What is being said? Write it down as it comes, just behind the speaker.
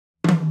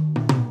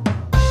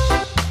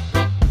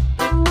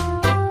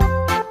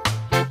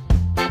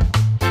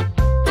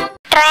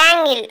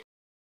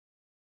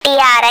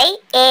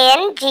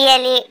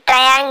triangle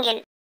triangle.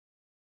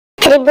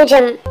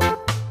 త్రిభుజం.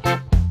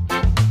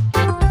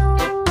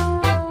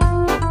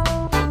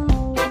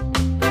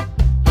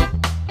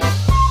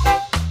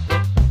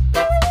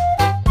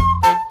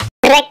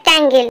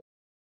 rectangle.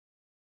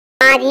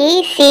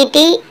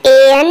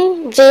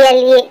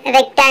 rectangle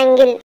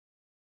rectangle.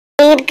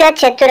 దీర్ఘ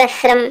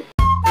చతురస్రం.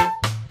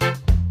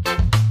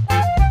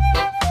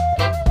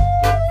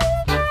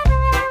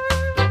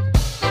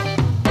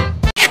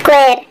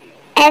 square.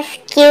 square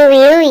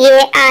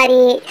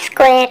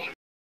square.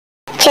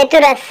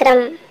 చతురస్రం.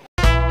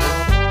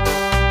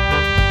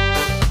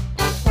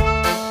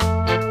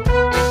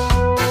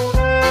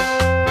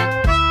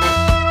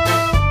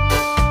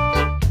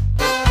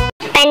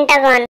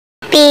 pentagon.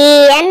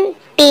 pentagon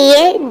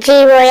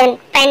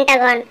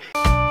pentagon.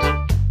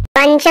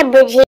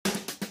 పంచభుజి.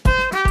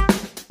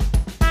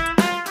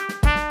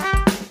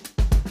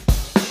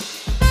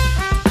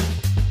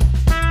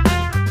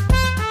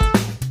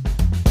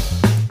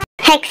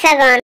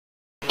 hexagon.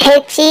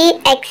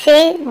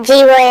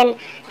 hexagon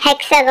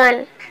hexagon.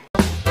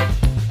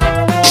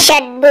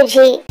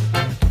 షడ్భుజి.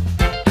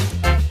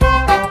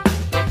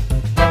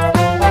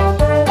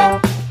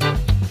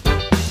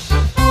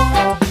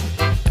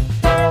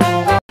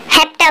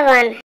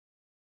 heptagon.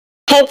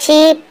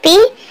 heptagon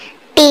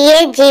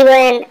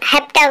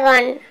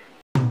heptagon.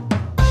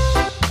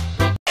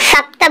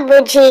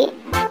 సప్తభుజి.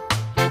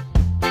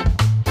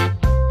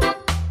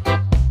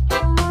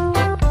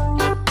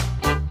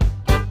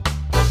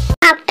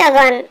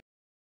 octagon.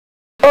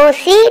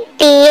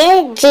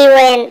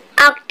 octagon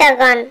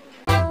octagon.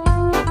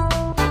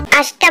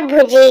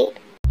 అష్టభుజి.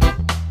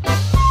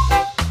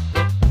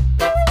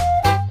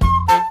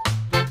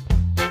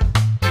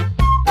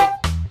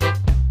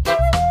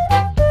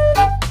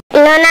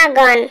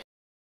 nonagon.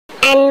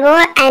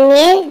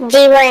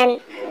 nonagon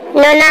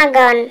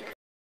nonagon.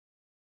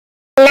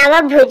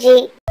 నవభుజి.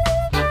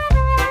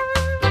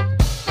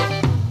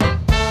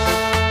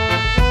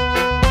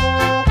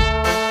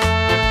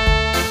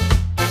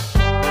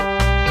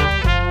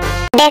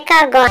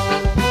 decagon.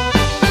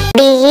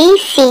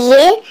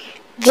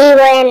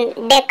 decagon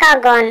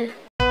decagon.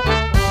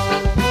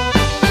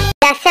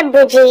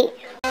 దశభుజి.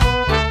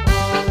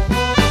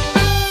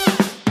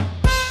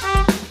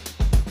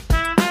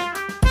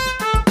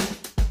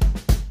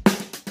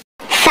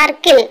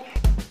 circle.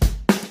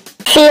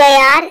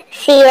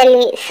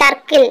 circle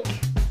circle.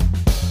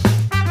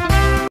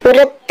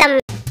 వృత్తం.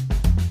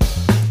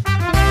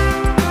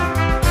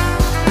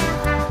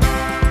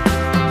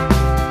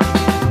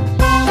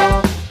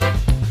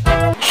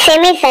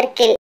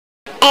 semicircle.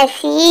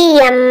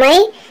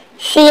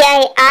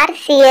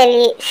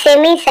 semicircle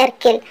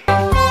semicircle.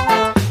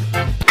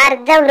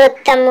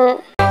 అర్ధవృత్తము.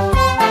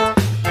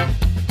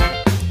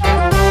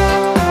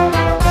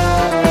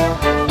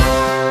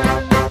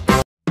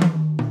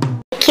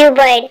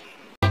 cuboid.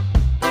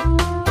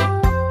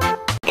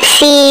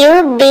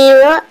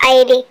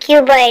 cuboid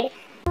cuboid.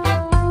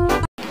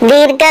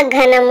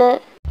 దీర్ఘఘనము.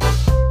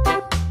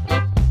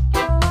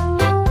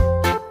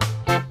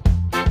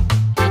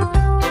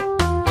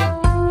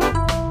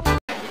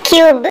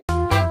 cube.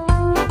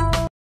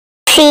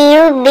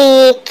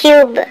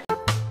 cube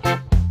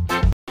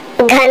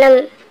ఘనం.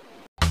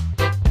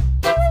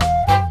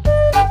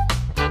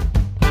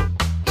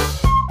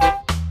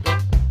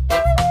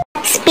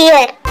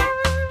 sphere.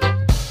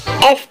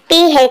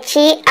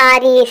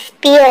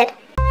 sphere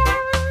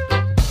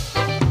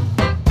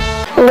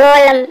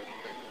గోళం.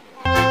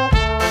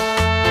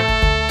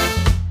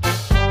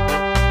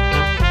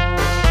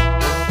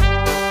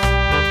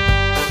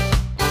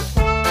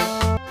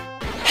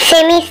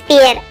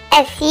 semisphere.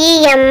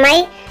 semisphere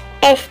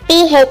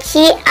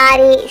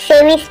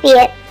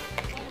semisphere.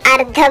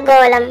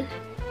 అర్ధగోళం.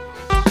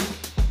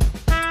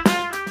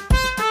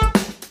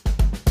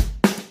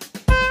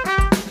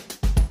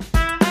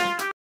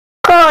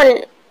 cone.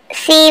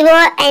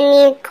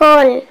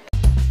 cone.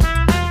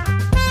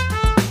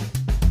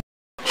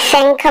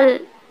 శంఖం.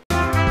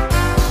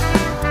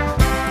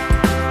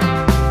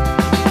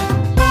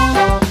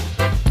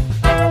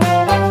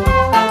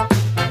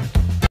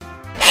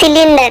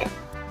 cylinder.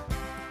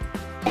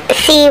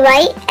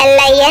 cylinder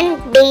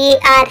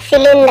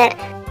cylinder.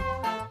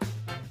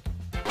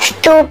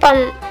 స్తూపం.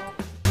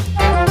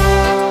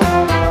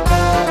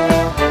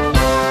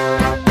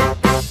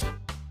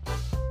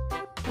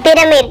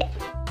 pyramid.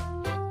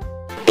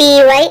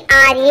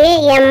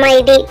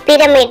 pyramid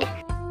pyramid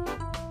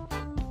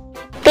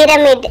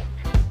pyramid.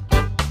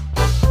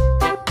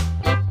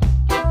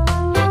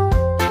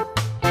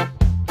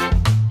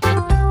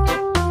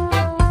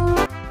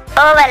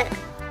 oval.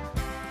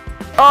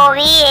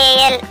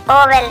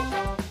 oval.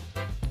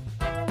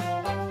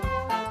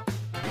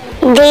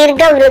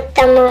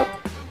 దీర్ఘవృత్తము.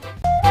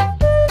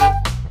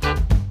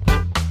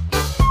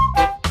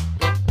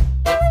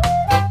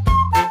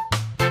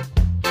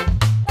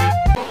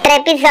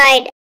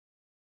 trapezoid.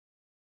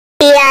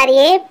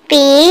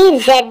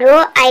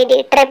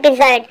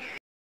 trapezoid.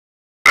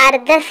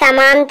 అర్ధ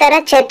సమాంతర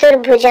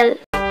చతుర్భుజం.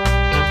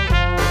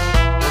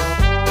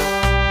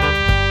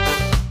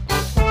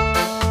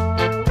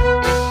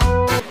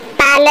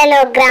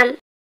 parallelogram,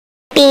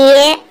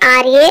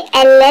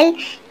 PARALLELOGRAM,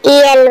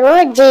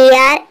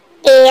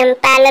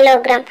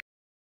 parallelogram,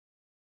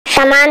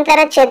 సమాంతర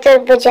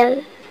చతుర్భుజం.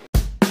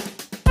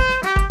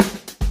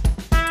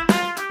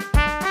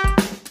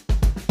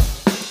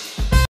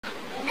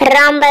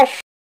 rhombus,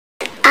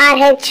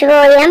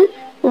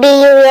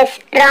 RHOMBUS,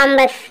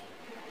 rhombus,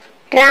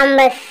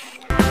 rhombus.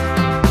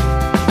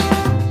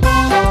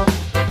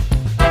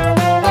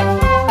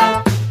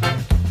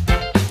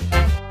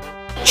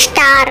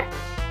 star,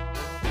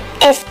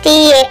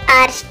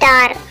 STAR,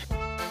 star,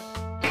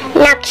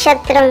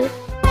 నక్షత్రం.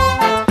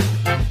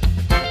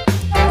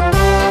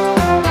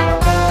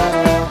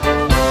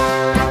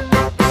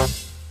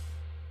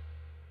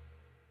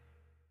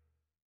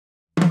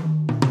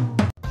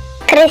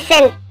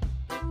 crescent,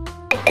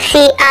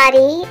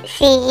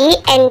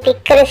 CRECENT,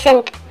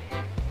 crescent,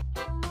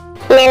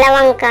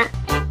 నెలవంక.